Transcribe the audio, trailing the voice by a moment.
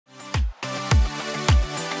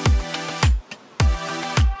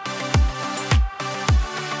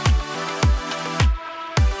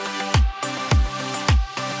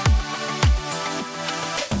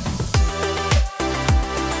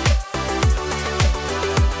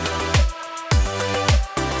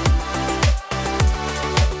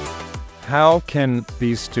how can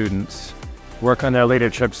these students work on their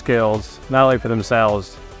leadership skills, not only for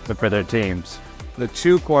themselves, but for their teams? The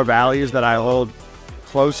two core values that I hold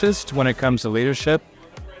closest when it comes to leadership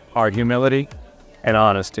are humility and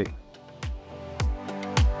honesty.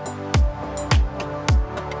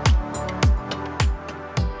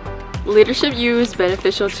 Leadership U is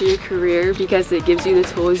beneficial to your career because it gives you the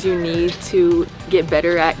tools you need to get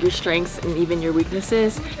better at your strengths and even your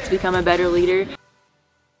weaknesses to become a better leader.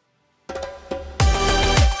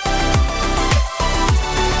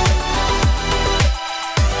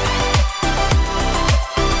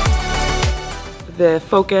 The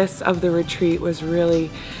focus of the retreat was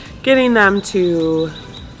really getting them to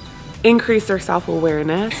increase their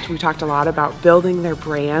self-awareness. We talked a lot about building their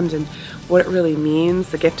brand and what it really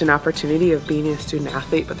means, the gift and opportunity of being a student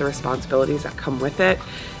athlete, but the responsibilities that come with it,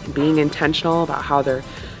 and being intentional about how they're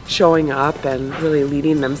showing up and really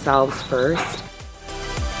leading themselves first.